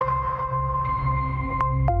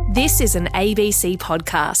This is an ABC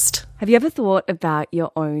podcast. Have you ever thought about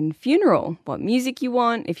your own funeral? What music you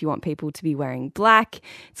want, if you want people to be wearing black?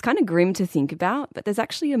 It's kind of grim to think about, but there's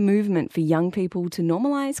actually a movement for young people to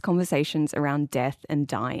normalise conversations around death and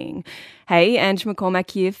dying. Hey, Ange McCormack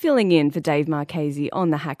here, filling in for Dave Marchese on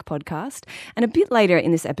the Hack podcast. And a bit later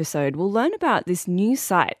in this episode, we'll learn about this new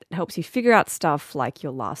site that helps you figure out stuff like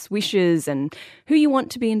your last wishes and who you want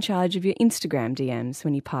to be in charge of your Instagram DMs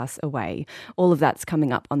when you pass away. All of that's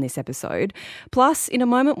coming up on this episode. Plus, in a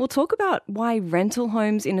moment, we'll talk about why rental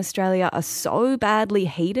homes in Australia are so badly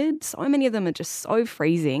heated. So many of them are just so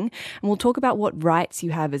freezing. And we'll talk about what rights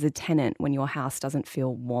you have as a tenant when your house doesn't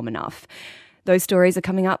feel warm enough. Those stories are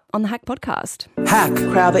coming up on the Hack podcast. Hack.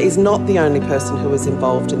 Crowther is not the only person who is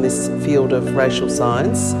involved in this field of racial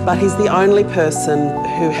science, but he's the only person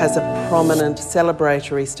who has a prominent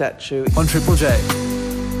celebratory statue. On Triple J.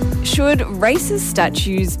 Should racist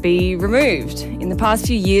statues be removed? In the past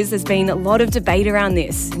few years, there's been a lot of debate around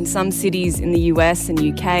this. In some cities in the US and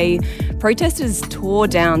UK, protesters tore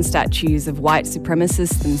down statues of white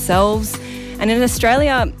supremacists themselves. And in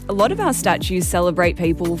Australia, a lot of our statues celebrate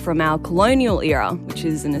people from our colonial era, which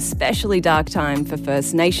is an especially dark time for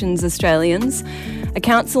First Nations Australians. A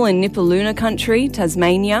council in Nipaluna country,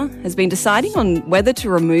 Tasmania, has been deciding on whether to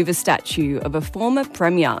remove a statue of a former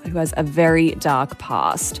premier who has a very dark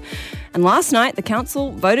past. And last night, the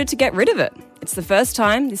council voted to get rid of it. It's the first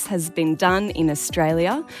time this has been done in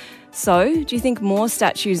Australia. So, do you think more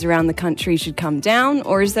statues around the country should come down,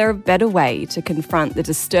 or is there a better way to confront the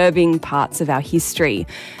disturbing parts of our history?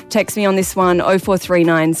 Text me on this one,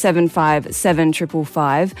 0439 757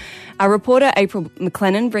 555. Our reporter April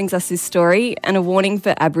McLennan brings us this story, and a warning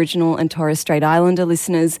for Aboriginal and Torres Strait Islander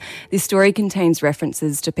listeners. This story contains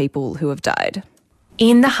references to people who have died.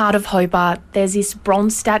 In the heart of Hobart, there's this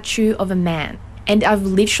bronze statue of a man. And I've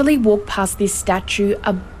literally walked past this statue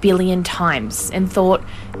a billion times and thought,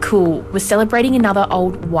 cool, we're celebrating another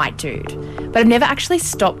old white dude. But I've never actually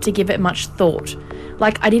stopped to give it much thought.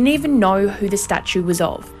 Like, I didn't even know who the statue was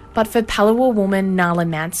of. But for Palawa woman Nala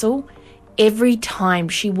Mansell, every time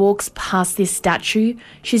she walks past this statue,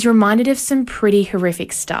 she's reminded of some pretty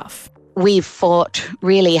horrific stuff. We've fought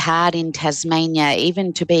really hard in Tasmania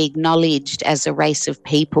even to be acknowledged as a race of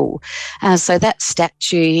people. So that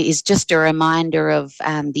statue is just a reminder of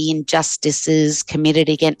the injustices committed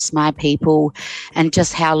against my people and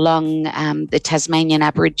just how long the Tasmanian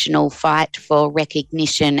Aboriginal fight for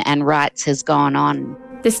recognition and rights has gone on.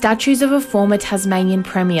 The statues of a former Tasmanian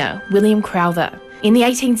Premier, William Crowther. In the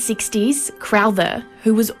 1860s, Crowther,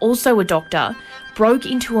 who was also a doctor, broke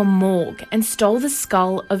into a morgue and stole the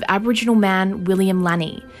skull of Aboriginal man William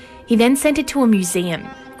Lanny. He then sent it to a museum.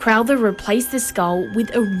 Crowther replaced the skull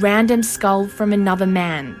with a random skull from another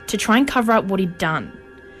man to try and cover up what he'd done.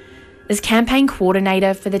 As campaign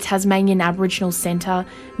coordinator for the Tasmanian Aboriginal Centre,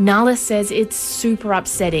 Nala says it's super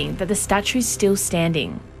upsetting that the statue's still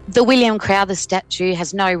standing. The William Crowther statue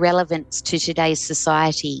has no relevance to today's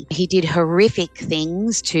society. He did horrific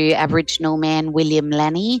things to Aboriginal man William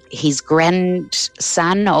Lanny. His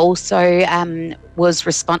grandson also was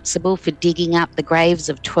responsible for digging up the graves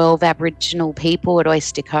of 12 Aboriginal people at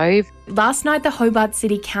Oyster Cove. Last night, the Hobart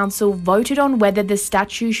City Council voted on whether the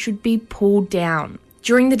statue should be pulled down.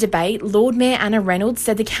 During the debate, Lord Mayor Anna Reynolds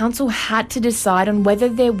said the council had to decide on whether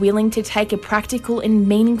they're willing to take a practical and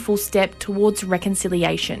meaningful step towards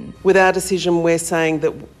reconciliation. With our decision, we're saying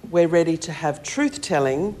that we're ready to have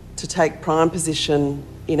truth-telling to take prime position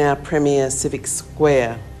in our premier civic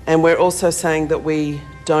square. And we're also saying that we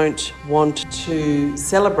don't want to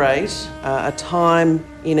celebrate a time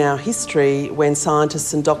in our history when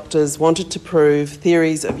scientists and doctors wanted to prove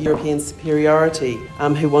theories of European superiority,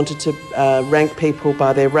 who wanted to rank people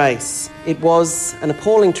by their race. It was an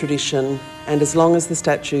appalling tradition, and as long as the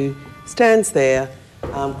statue stands there,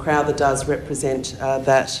 Crowther does represent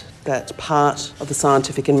that part of the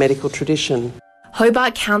scientific and medical tradition.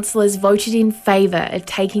 Hobart councillors voted in favour of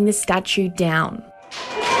taking the statue down.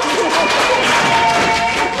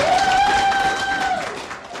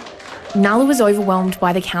 Nala was overwhelmed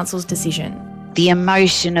by the council's decision. The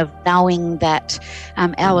emotion of knowing that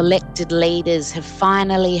our elected leaders have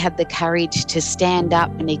finally had the courage to stand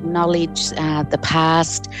up and acknowledge the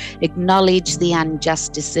past, acknowledge the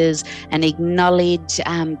injustices, and acknowledge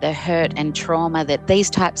the hurt and trauma that these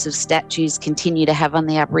types of statues continue to have on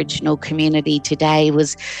the Aboriginal community today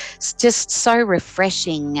was just so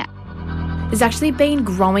refreshing. There's actually been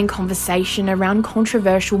growing conversation around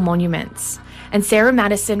controversial monuments. And Sarah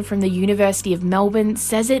Madison from the University of Melbourne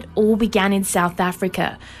says it all began in South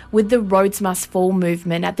Africa with the Rhodes Must Fall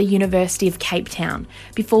movement at the University of Cape Town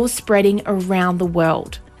before spreading around the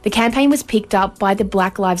world. The campaign was picked up by the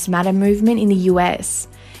Black Lives Matter movement in the US.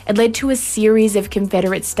 It led to a series of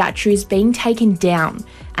Confederate statues being taken down,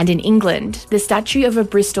 and in England, the statue of a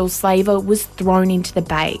Bristol slaver was thrown into the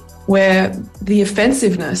bay. Where the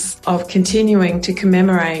offensiveness of continuing to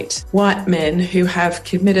commemorate white men who have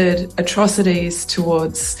committed atrocities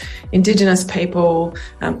towards Indigenous people,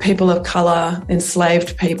 people of colour,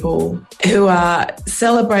 enslaved people, who are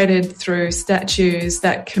celebrated through statues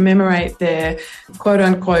that commemorate their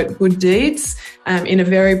quote-unquote good deeds in a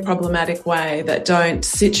very problematic way that don't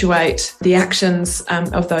situate the actions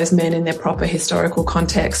of those men in their proper historical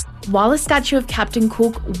context. While a statue of Captain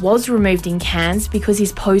Cook was removed in Cairns because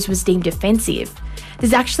his pose was deemed offensive,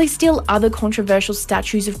 there's actually still other controversial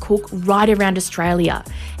statues of Cook right around Australia,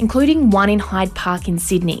 including one in Hyde Park in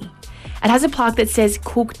Sydney. It has a plaque that says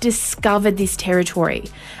Cook discovered this territory,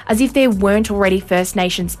 as if there weren't already First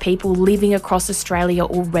Nations people living across Australia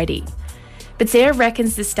already. But Sarah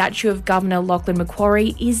reckons the statue of Governor Lachlan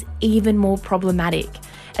Macquarie is even more problematic,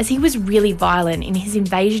 as he was really violent in his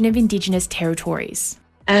invasion of Indigenous territories.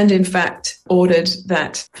 And in fact ordered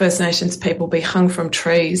that First Nations people be hung from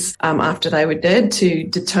trees after they were dead to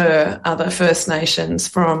deter other First Nations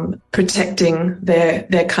from protecting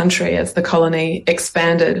their country as the colony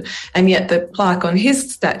expanded. And yet the plaque on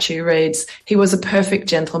his statue reads, "He was a perfect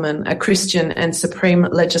gentleman, a Christian and supreme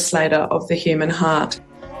legislator of the human heart."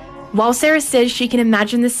 While Sarah says she can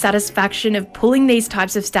imagine the satisfaction of pulling these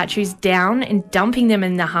types of statues down and dumping them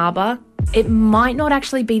in the harbour, it might not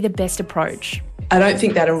actually be the best approach. I don't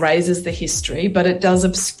think that erases the history, but it does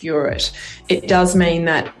obscure it. It does mean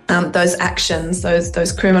that those actions,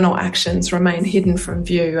 those criminal actions remain hidden from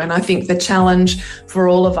view. And I think the challenge for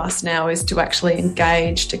all of us now is to actually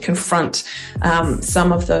engage, to confront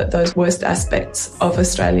some of those worst aspects of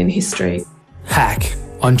Australian history. Hack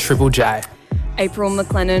on Triple J. April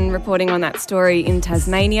McLennan reporting on that story in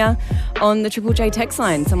Tasmania. On the Triple J text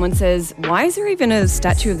line, someone says, why is there even a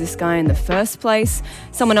statue of this guy in the first place?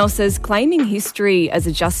 Someone else says, claiming history as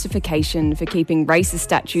a justification for keeping racist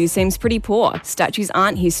statues seems pretty poor. Statues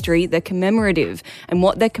aren't history, they're commemorative, and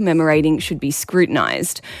what they're commemorating should be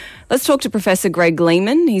scrutinised. Let's talk to Professor Greg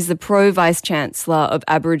Lehman. He's the Pro-Vice-Chancellor of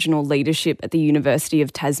Aboriginal Leadership at the University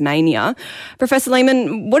of Tasmania. Professor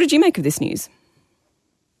Lehman, what did you make of this news?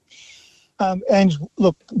 And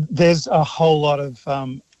look, there's a whole lot of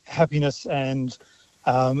happiness and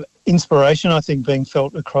inspiration, I think, being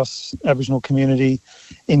felt across Aboriginal community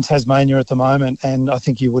in Tasmania at the moment. And I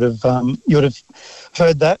think you would have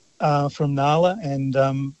heard that from Nala.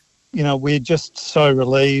 And we're just so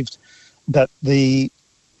relieved that the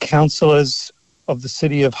councillors of the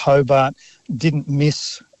city of Hobart didn't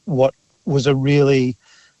miss what was a really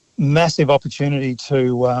massive opportunity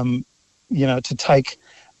to take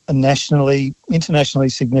a internationally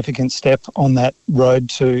significant step on that road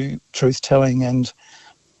to truth-telling and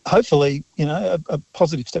hopefully, a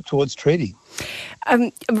positive step towards treaty.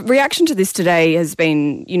 Reaction to this today has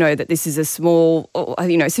been, that this is a small,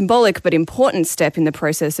 symbolic but important step in the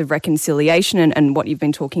process of reconciliation and what you've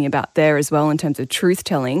been talking about there as well in terms of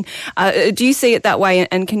truth-telling. Do you see it that way?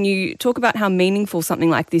 And can you talk about how meaningful something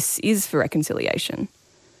like this is for reconciliation?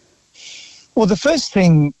 Well, the first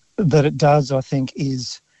thing that it does, I think,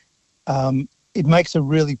 is it makes a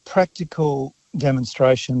really practical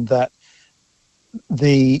demonstration that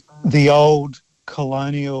the old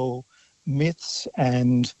colonial myths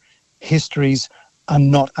and histories are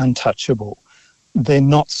not untouchable. They're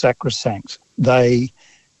not sacrosanct. They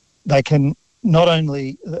not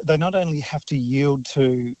only have to yield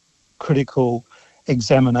to critical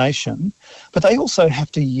examination, but they also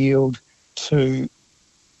have to yield to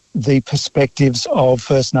the perspectives of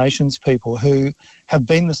First Nations people who have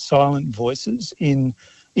been the silent voices in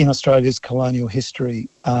Australia's colonial history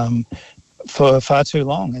for far too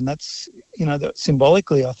long. And that's, that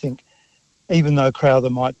symbolically, I think, even though Crowther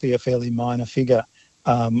might be a fairly minor figure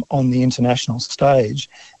on the international stage,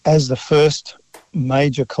 as the first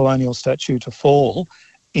major colonial statue to fall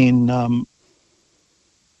in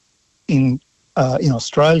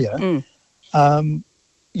Australia,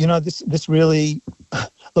 this really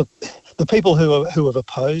look, the people who have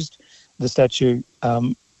opposed the statue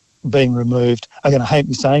being removed are going to hate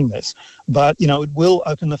me saying this, but it will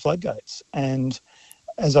open the floodgates. And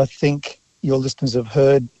as I think your listeners have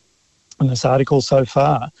heard in this article so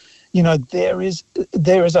far, there is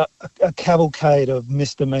a cavalcade of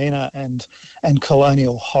misdemeanor and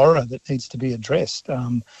colonial horror that needs to be addressed.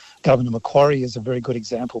 Governor Macquarie is a very good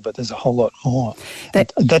example, but there's a whole lot more.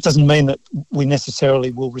 That doesn't mean that we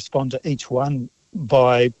necessarily will respond to each one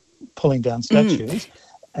by pulling down statues.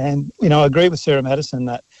 And, I agree with Sarah Maddison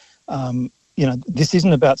that, this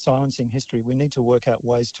isn't about silencing history. We need to work out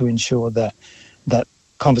ways to ensure that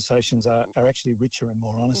conversations are actually richer and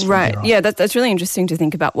more honest. Right. Yeah, that's really interesting to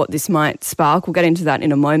think about what this might spark. We'll get into that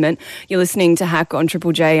in a moment. You're listening to Hack on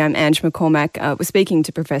Triple J. I'm Ange McCormack. We're speaking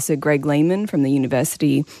to Professor Greg Lehman from the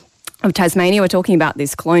University of Tasmania. We're talking about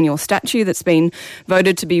this colonial statue that's been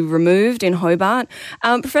voted to be removed in Hobart.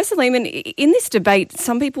 Professor Lehman, in this debate,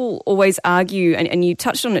 some people always argue, and you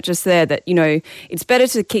touched on it just there, that, it's better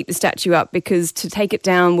to keep the statue up because to take it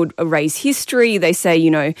down would erase history. They say,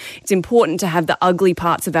 it's important to have the ugly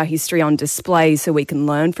parts of our history on display so we can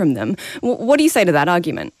learn from them. What do you say to that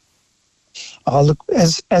argument? Oh, look,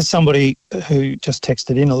 as somebody who just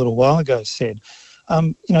texted in a little while ago said,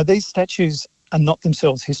 these statues are not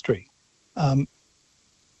themselves history.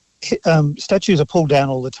 Statues are pulled down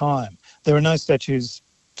all the time. There are no statues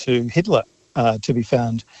to Hitler to be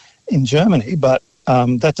found in Germany, but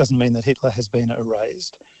that doesn't mean that Hitler has been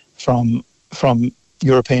erased from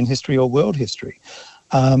European history or world history.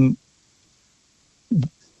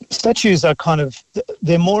 Statues are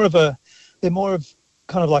they're more of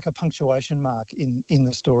kind of like a punctuation mark in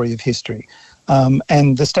the story of history.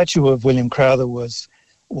 And the statue of William Crowther was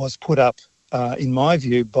put up, in my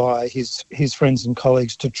view, by his friends and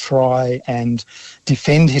colleagues to try and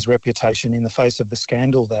defend his reputation in the face of the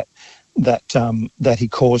scandal that he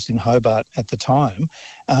caused in Hobart at the time.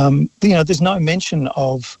 There's no mention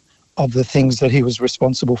of the things that he was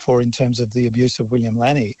responsible for in terms of the abuse of William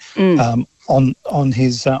Lanny on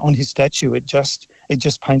his statue. It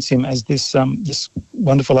just paints him as this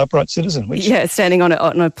wonderful upright citizen. Standing on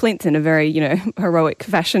a plinth in a very heroic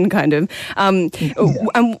fashion, kind of.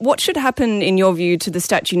 And what should happen in your view to the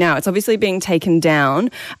statue now? It's obviously being taken down,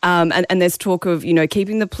 and there's talk of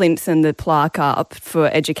keeping the plinth and the plaque up for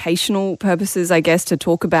educational purposes, I guess, to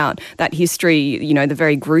talk about that history, the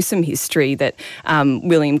very gruesome history that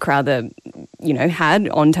William Crowther had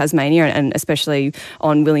on Tasmania and especially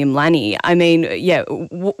on William Lanny. I mean,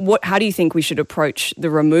 how do you think we should approach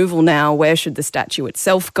the removal now? Where should the statue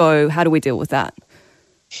itself go? How do we deal with that?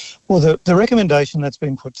 Well, the recommendation that's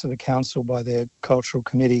been put to the council by their cultural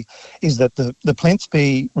committee is that the plinth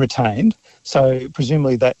be retained. So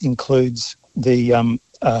presumably that includes the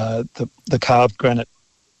carved granite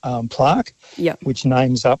plaque, which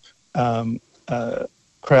names up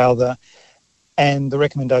Crowther. And the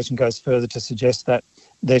recommendation goes further to suggest that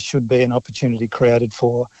there should be an opportunity created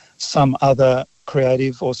for some other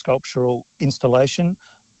creative or sculptural installation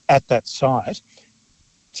at that site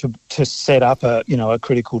to set up a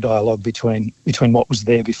critical dialogue between what was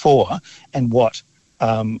there before and what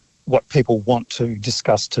people want to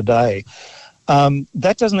discuss today.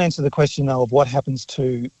 That doesn't answer the question, though, of what happens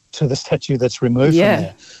to the statue that's removed from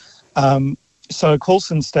there. So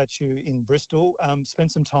Coulson's statue in Bristol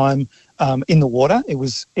spent some time in the water. It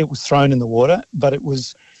was thrown in the water, but it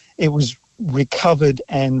was recovered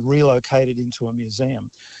and relocated into a museum.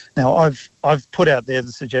 Now, I've put out there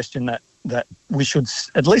the suggestion that we should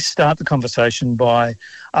at least start the conversation by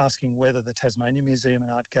asking whether the Tasmania Museum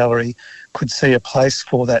and Art Gallery could see a place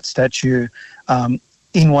for that statue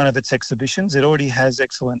in one of its exhibitions. It already has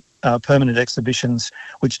excellent permanent exhibitions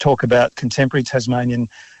which talk about contemporary Tasmanian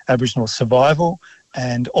Aboriginal survival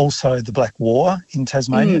and also the Black War in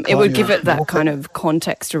Tasmania. It would give it that kind of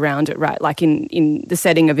context around it, right? Like in the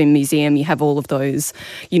setting of a museum, you have all of those,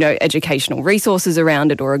 educational resources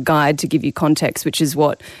around it or a guide to give you context, which is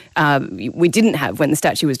what we didn't have when the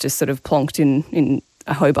statue was just sort of plonked in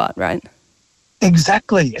a Hobart, right?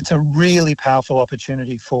 Exactly. It's a really powerful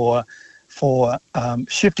opportunity for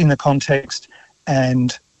shifting the context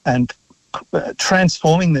and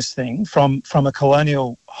transforming this thing from a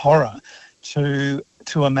colonial horror to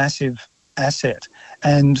a massive asset.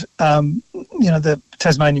 And the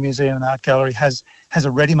Tasmania Museum and Art Gallery has a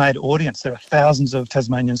ready-made audience. There are thousands of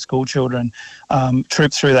Tasmanian school children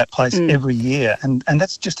troop through that place every year, and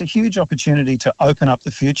that's just a huge opportunity to open up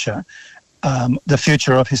the future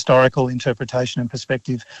of historical interpretation and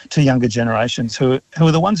perspective to younger generations who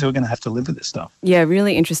are the ones who are going to have to live with this stuff. Yeah,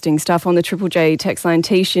 really interesting stuff. On the Triple J text line,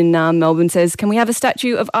 Tish in Melbourne says, can we have a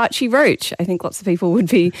statue of Archie Roach? I think lots of people would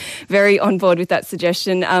be very on board with that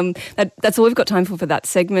suggestion. That's all we've got time for that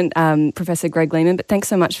segment, Professor Greg Lehman, but thanks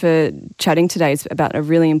so much for chatting today. It's about a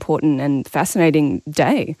really important and fascinating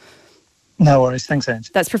day. No worries. Thanks,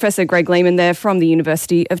 Ange. That's Professor Greg Lehman there from the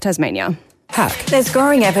University of Tasmania. Hack. There's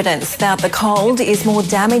growing evidence that the cold is more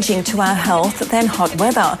damaging to our health than hot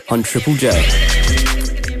weather. On Triple J.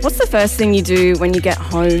 What's the first thing you do when you get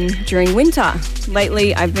home during winter?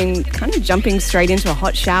 Lately, I've been kind of jumping straight into a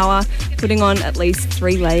hot shower, putting on at least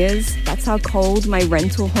 3 layers. That's how cold my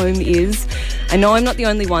rental home is. I know I'm not the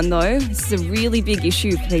only one though. This is a really big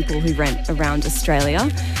issue for people who rent around Australia.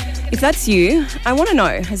 If that's you, I want to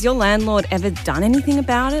know, has your landlord ever done anything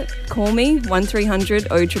about it? Call me 1300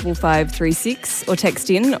 0555 36 or text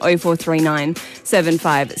in 0439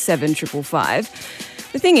 757 555.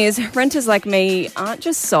 The thing is, renters like me aren't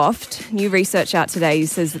just soft. New research out today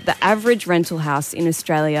says that the average rental house in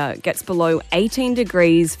Australia gets below 18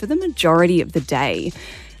 degrees for the majority of the day.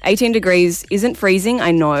 18 degrees isn't freezing, I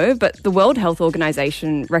know, but the World Health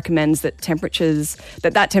Organization recommends that temperature is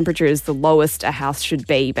the lowest a house should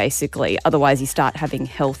be, basically. Otherwise, you start having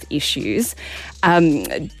health issues.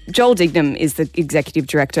 Joel Dignam is the Executive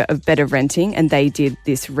Director of Better Renting, and they did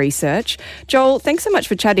this research. Joel, thanks so much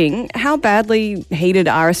for chatting. How badly heated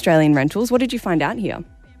are Australian rentals? What did you find out here?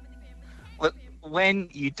 Well, when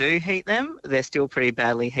you do heat them, they're still pretty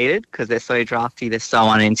badly heated because they're so drafty, they're so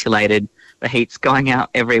uninsulated. The heat's going out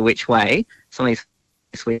every which way. Some of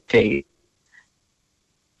these with heat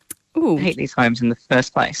heat these homes in the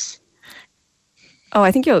first place. Oh,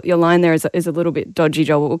 I think your line there is a little bit dodgy,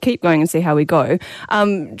 Joel. We'll keep going and see how we go.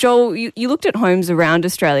 Joel, you looked at homes around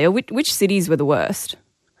Australia. Which cities were the worst?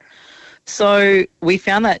 So we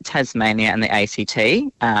found that Tasmania and the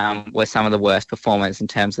ACT were some of the worst performers in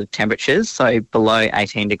terms of temperatures. So below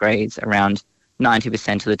 18 degrees around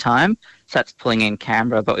 90% of the time. So that's pulling in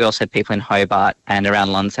Canberra, but we also had people in Hobart and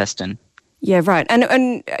around Launceston. Yeah, right.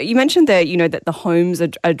 And you mentioned there, that the homes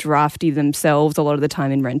are drafty themselves a lot of the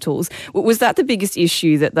time in rentals. Was that the biggest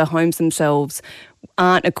issue, that the homes themselves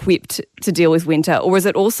aren't equipped to deal with winter? Or is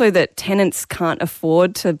it also that tenants can't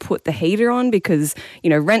afford to put the heater on because,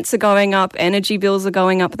 rents are going up, energy bills are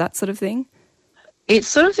going up, that sort of thing? It's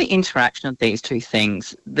sort of the interaction of these two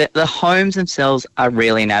things. The homes themselves are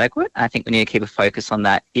really inadequate. I think we need to keep a focus on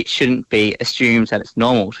that. It shouldn't be assumed that it's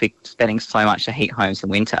normal to be spending so much to heat homes in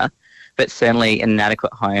winter, but certainly an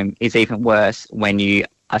inadequate home is even worse when you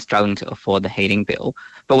are struggling to afford the heating bill.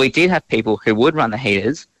 But we did have people who would run the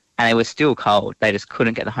heaters and it was still cold. They just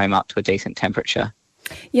couldn't get the home up to a decent temperature.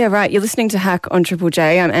 Yeah, right. You're listening to Hack on Triple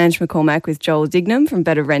J. I'm Ange McCormack with Joel Dignam from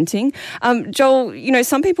Better Renting. Joel,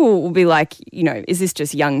 some people will be like, is this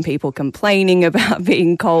just young people complaining about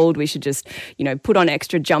being cold? We should just, put on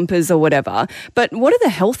extra jumpers or whatever. But what are the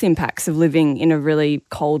health impacts of living in a really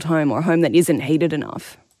cold home or a home that isn't heated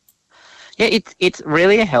enough? Yeah, it's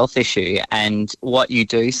really a health issue, and what you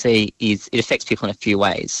do see is it affects people in a few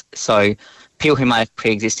ways. So people who might have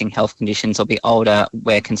pre-existing health conditions or be older,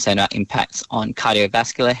 we're concerned about impacts on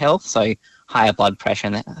cardiovascular health, so higher blood pressure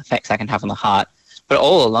and the effects that can have on the heart. But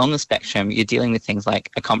all along the spectrum, you're dealing with things like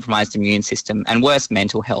a compromised immune system and worse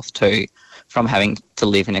mental health too from having to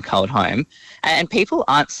live in a cold home. And people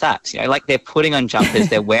aren't saps, like they're putting on jumpers,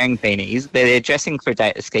 they're wearing beanies, they're dressing for a day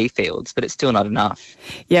at the ski fields, but it's still not enough.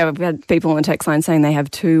 Yeah, we've had people on the text line saying they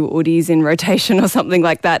have 2 hoodies in rotation or something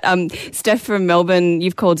like that. Steph from Melbourne,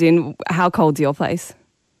 you've called in. How cold's your place?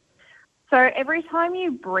 So every time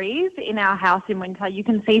you breathe in our house in winter, you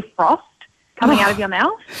can see frost coming out of your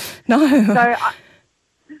mouth. No.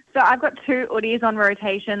 So I've got 2 hoodies on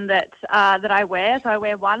rotation that I wear. So I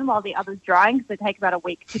wear one while the other's drying because they take about a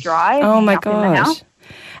week to dry. Oh my gosh!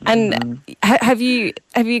 And have you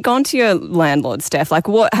gone to your landlord, Steph? Like,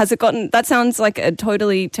 what has it gotten? That sounds like a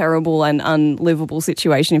totally terrible and unlivable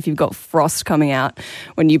situation if you've got frost coming out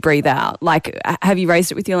when you breathe out. Like, have you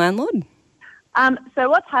raised it with your landlord? So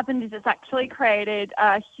what's happened is it's actually created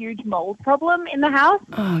a huge mold problem in the house.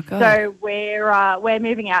 Oh, God. So we're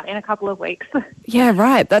moving out in a couple of weeks. Yeah,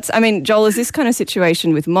 right. Joel, is this kind of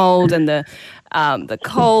situation with mold and the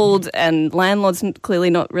cold and landlords clearly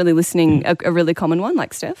not really listening a really common one,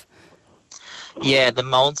 like Steph? Yeah, the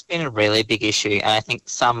mold's been a really big issue, and I think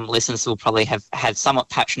some listeners will probably have had somewhat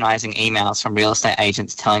patronising emails from real estate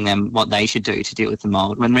agents telling them what they should do to deal with the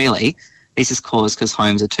mold, when really this is caused because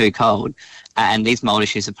homes are too cold, and these mold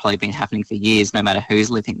issues have probably been happening for years, no matter who's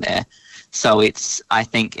living there. So it's, I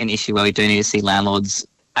think, an issue where we do need to see landlords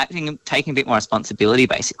taking a bit more responsibility,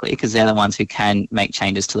 basically, because they're the ones who can make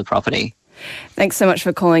changes to the property. Thanks so much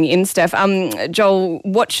for calling in, Steph. Joel,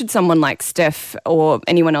 what should someone like Steph or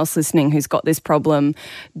anyone else listening who's got this problem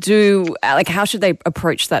do? Like, how should they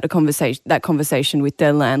approach that conversation with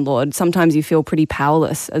their landlord? Sometimes you feel pretty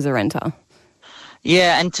powerless as a renter.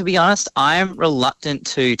 Yeah, and to be honest, I'm reluctant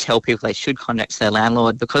to tell people they should contact their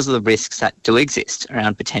landlord because of the risks that do exist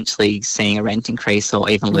around potentially seeing a rent increase or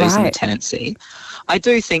even losing a tenancy. I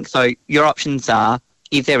do think, though, your options are,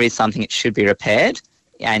 if there is something, it should be repaired.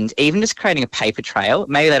 And even just creating a paper trail,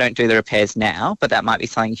 maybe they don't do the repairs now, but that might be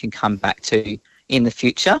something you can come back to in the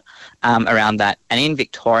future around that. And in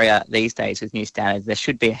Victoria these days with new standards, there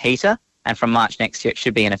should be a heater, and from March next year it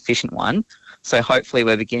should be an efficient one. So hopefully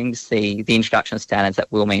we're beginning to see the introduction of standards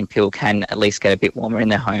that will mean people can at least get a bit warmer in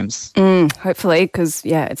their homes. Hopefully, because,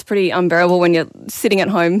 it's pretty unbearable when you're sitting at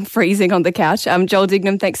home freezing on the couch. Joel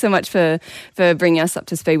Dignam, thanks so much for bringing us up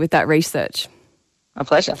to speed with that research. My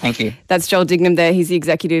pleasure. Thank you. That's Joel Dignam there. He's the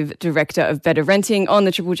Executive Director of Better Renting. On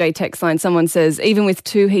the Triple J text line, someone says, even with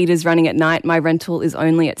 2 heaters running at night, my rental is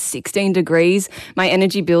only at 16 degrees. My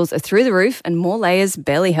energy bills are through the roof and more layers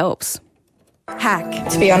barely helps. Hack.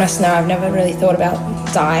 To be honest, no, I've never really thought about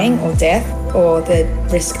dying or death or the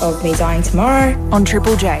risk of me dying tomorrow. On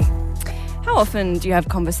Triple J. How often do you have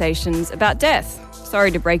conversations about death? Sorry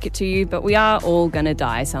to break it to you, but we are all going to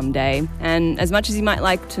die someday. And as much as you might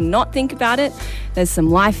like to not think about it, there's some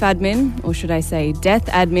life admin, or should I say death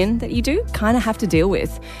admin, that you do kind of have to deal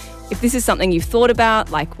with. If this is something you've thought about,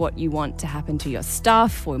 like what you want to happen to your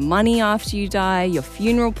stuff or money after you die, your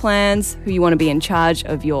funeral plans, who you want to be in charge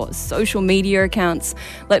of your social media accounts,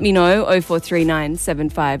 let me know, 0439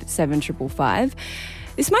 757 555.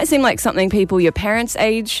 This might seem like something people your parents'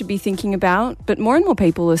 age should be thinking about, but more and more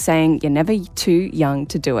people are saying you're never too young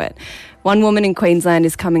to do it. One woman in Queensland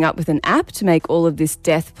is coming up with an app to make all of this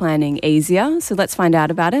death planning easier. So let's find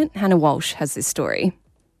out about it. Hannah Walsh has this story.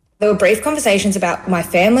 There were brief conversations about my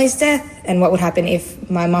family's death and what would happen if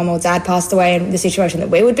my mum or dad passed away and the situation that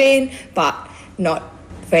we would be in, but not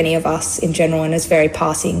for any of us in general, and it's very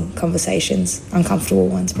passing conversations, uncomfortable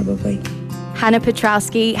ones probably. Hannah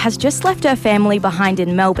Petrowski has just left her family behind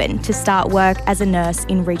in Melbourne to start work as a nurse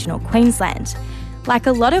in regional Queensland. Like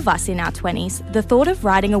a lot of us in our 20s, the thought of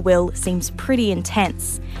writing a will seems pretty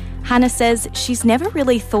intense. Hannah says she's never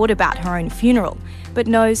really thought about her own funeral, but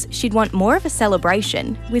knows she'd want more of a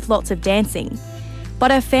celebration with lots of dancing.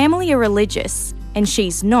 But her family are religious, and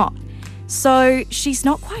she's not. So she's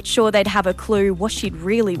not quite sure they'd have a clue what she'd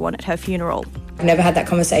really want at her funeral. I've never had that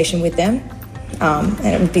conversation with them. And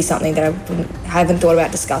it would be something that I haven't thought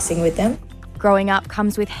about discussing with them. Growing up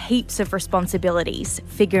comes with heaps of responsibilities,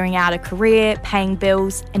 figuring out a career, paying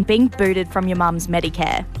bills, and being booted from your mum's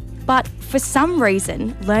Medicare. But for some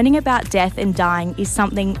reason, learning about death and dying is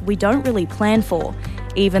something we don't really plan for,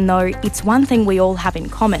 even though it's one thing we all have in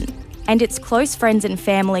common. And it's close friends and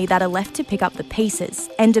family that are left to pick up the pieces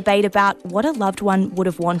and debate about what a loved one would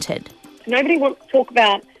have wanted. Nobody wants to talk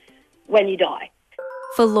about when you die.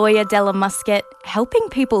 For lawyer Della Muscat, helping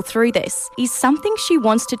people through this is something she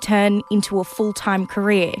wants to turn into a full-time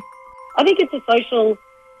career. I think it's a social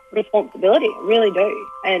responsibility, I really do.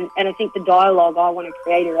 And I think the dialogue I want to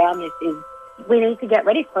create around this is we need to get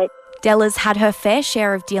ready for it. Della's had her fair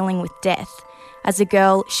share of dealing with death. As a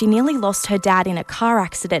girl, she nearly lost her dad in a car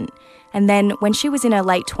accident. And then when she was in her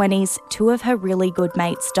late 20s, 2 of her really good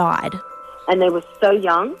mates died. And they were so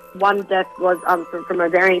young. One death was from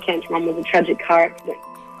ovarian cancer, one was a tragic car accident.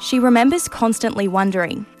 She remembers constantly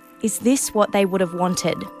wondering, is this what they would have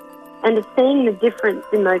wanted? And seeing the difference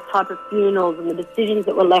in those type of funerals and the decisions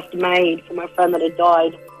that were left made for my friend that had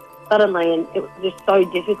died suddenly, and it was just so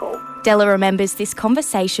difficult. Della remembers this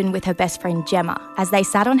conversation with her best friend Gemma as they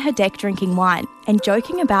sat on her deck drinking wine and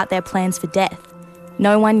joking about their plans for death.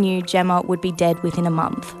 No one knew Gemma would be dead within a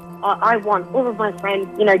month. I want all of my friends,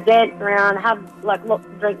 dance around, have lots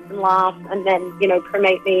of drinks and laughs, and then,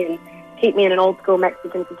 cremate me and keep me in an old school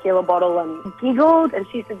Mexican tequila bottle, and giggled, and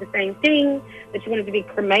she said the same thing, that she wanted to be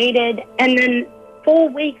cremated. And then 4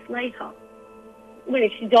 weeks later,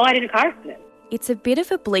 she died in a car accident. It's a bit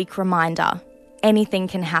of a bleak reminder. Anything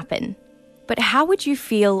can happen. But how would you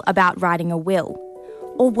feel about writing a will?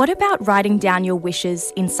 Or what about writing down your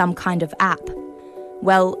wishes in some kind of app?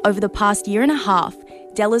 Well, over the past year and a half,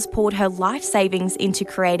 Della's poured her life savings into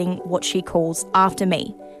creating what she calls After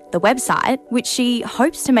Me. The website, which she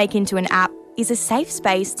hopes to make into an app, is a safe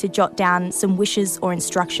space to jot down some wishes or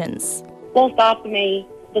instructions. Whilst After Me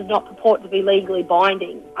does not purport to be legally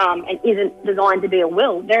binding and isn't designed to be a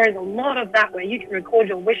will, there is a lot of that where you can record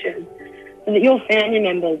your wishes so that your family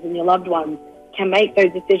members and your loved ones can make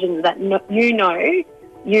those decisions that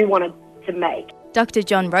you wanted to make. Dr.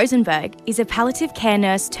 John Rosenberg is a palliative care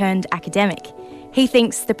nurse turned academic. He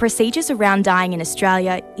thinks the procedures around dying in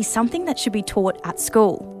Australia is something that should be taught at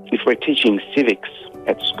school. If we're teaching civics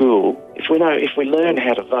at school, if we learn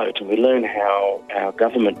how to vote and we learn how our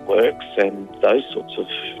government works and those sorts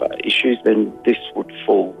of issues, then this would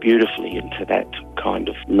fall beautifully into that kind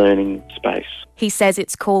of learning space. He says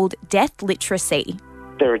it's called death literacy.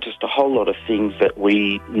 There are just a whole lot of things that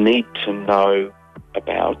we need to know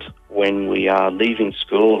about when we are leaving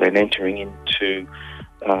school and entering into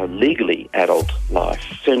legally adult life.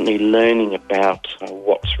 Certainly learning about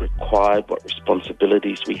what's required, what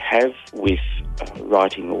responsibilities we have with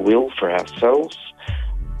writing a will for ourselves,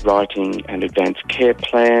 writing an advanced care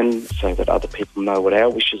plan so that other people know what our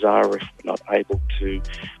wishes are if we're not able to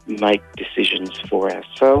make decisions for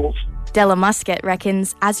ourselves. Della Muscat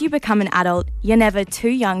reckons as you become an adult, you're never too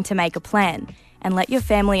young to make a plan and let your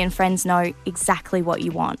family and friends know exactly what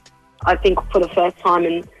you want. I think for the first time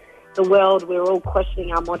in the world, we're all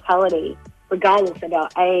questioning our mortality, regardless of our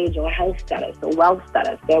age or health status or wealth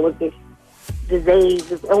status. There was this disease,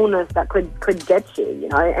 this illness that could get you, you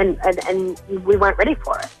know, and we weren't ready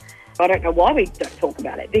for it. I don't know why we don't talk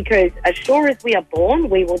about it, because as sure as we are born,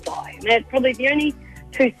 we will die. And that's probably the only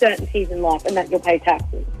two certainties in life, and that you'll pay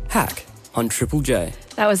taxes. Hack on Triple J.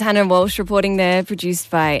 That was Hannah Walsh reporting there, produced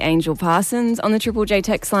by Angel Parsons. On the Triple J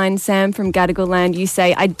text line, Sam from Gadigal Land, you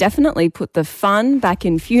say, I definitely put the fun back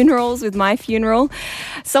in funerals with my funeral.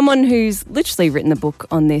 Someone who's literally written a book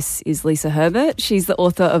on this is Lisa Herbert. She's the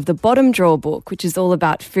author of the Bottom Drawer book, which is all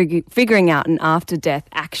about figuring out an after-death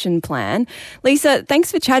action plan. Lisa,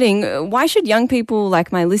 thanks for chatting. Why should young people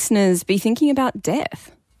like my listeners be thinking about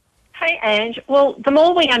death? Hey, Ange. Well, the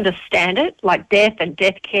more we understand it, like death and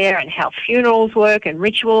death care and how funerals work and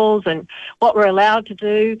rituals and what we're allowed to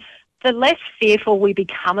do, the less fearful we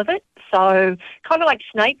become of it. So kind of like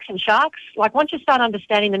snakes and sharks, like once you start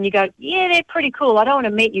understanding them, you go, yeah, they're pretty cool. I don't want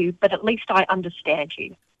to meet you, but at least I understand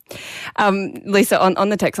you. Lisa, on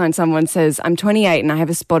the text line, someone says, I'm 28 and I have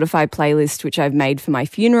a Spotify playlist which I've made for my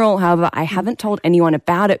funeral. However, I haven't told anyone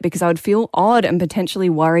about it because I would feel odd and potentially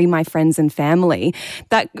worry my friends and family.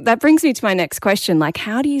 That brings me to my next question. Like,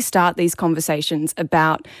 how do you start these conversations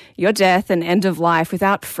about your death and end of life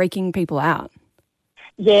without freaking people out?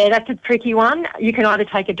 Yeah, that's a tricky one. You can either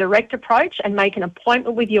take a direct approach and make an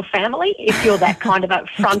appointment with your family if you're that kind of a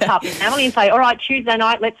front-up family and say, all right, Tuesday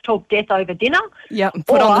night, let's talk death over dinner. Yeah,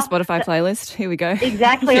 put on the Spotify playlist. Here we go.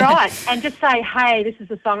 Exactly right. And just say, hey, this is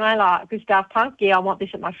the song I like. This Daft Punk, yeah, I want this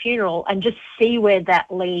at my funeral, and just see where that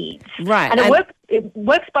leads. Right. And it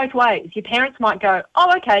works both ways. Your parents might go,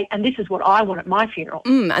 oh, okay, and this is what I want at my funeral.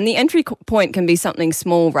 And the entry point can be something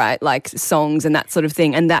small, right, like songs and that sort of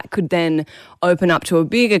thing, and that could then open up to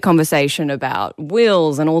a bigger conversation about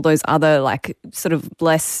wills and all those other, like, sort of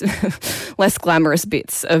less glamorous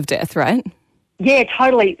bits of death, right? Yeah,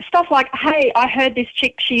 totally. Stuff like, hey, I heard this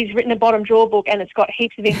chick, she's written a Bottom Drawer book and it's got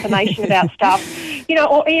heaps of information about stuff. You know,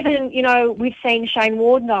 or even, you know, we've seen Shane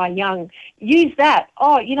Ward die young. Use that.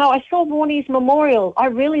 Oh, you know, I saw Warnie's memorial. I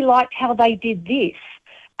really liked how they did this.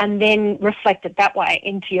 And then reflect it that way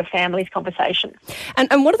into your family's conversation.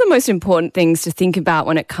 And what are the most important things to think about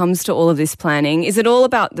when it comes to all of this planning? Is it all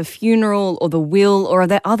about the funeral or the will, or are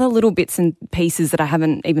there other little bits and pieces that I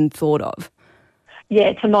haven't even thought of? Yeah,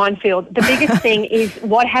 it's a minefield. The biggest thing is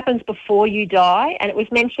what happens before you die, and it was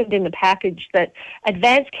mentioned in the package that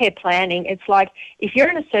advanced care planning, it's like if you're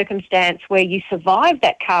in a circumstance where you survive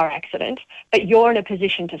that car accident, but you're in a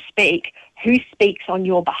position to speak, who speaks on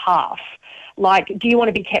your behalf? Like, do you want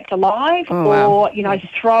to be kept alive or, you know,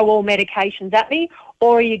 throw all medications at me?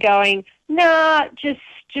 Or are you going, nah, just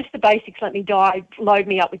the basics, let me die, load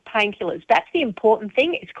me up with painkillers? That's the important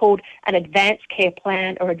thing. It's called an advanced care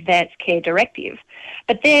plan or advanced care directive.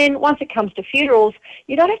 But then once it comes to funerals,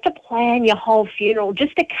 you don't have to plan your whole funeral,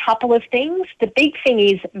 just a couple of things. The big thing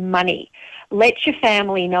is money. Let your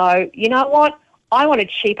family know, you know what? I want a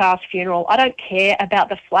cheap-ass funeral. I don't care about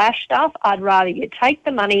the flash stuff. I'd rather you take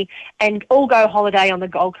the money and all go holiday on the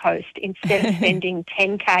Gold Coast instead of spending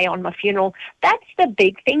 $10K on my funeral. That's the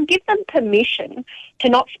big thing. Give them permission to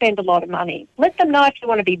not spend a lot of money. Let them know if you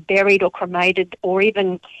want to be buried or cremated or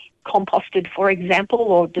even composted, for example,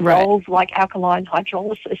 or dissolved like alkaline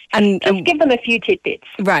hydrolysis. And just give them a few tidbits.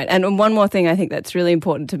 Right. And one more thing I think that's really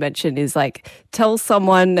important to mention is, like, tell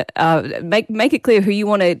someone, make it clear who you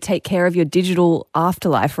want to take care of your digital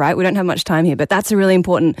afterlife, right? We don't have much time here, but that's a really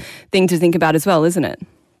important thing to think about as well, isn't it?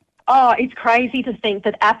 Oh, it's crazy to think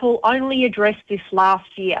that Apple only addressed this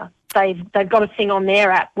last year. They've got a thing on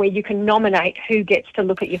their app where you can nominate who gets to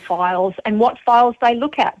look at your files and what files they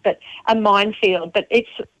look at, but a minefield. But if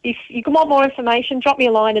you want more information, drop me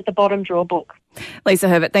a line at the Bottom Drawer book. Lisa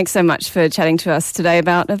Herbert, thanks so much for chatting to us today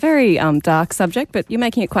about a very dark subject, but you're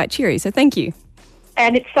making it quite cheery, so thank you.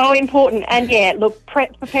 And it's so important. And yeah, look,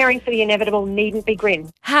 preparing for the inevitable needn't be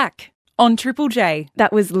grim. Hack on Triple J.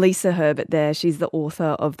 That was Lisa Herbert there. She's the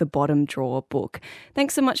author of the Bottom Drawer book.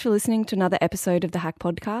 Thanks so much for listening to another episode of the Hack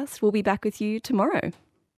Podcast. We'll be back with you tomorrow.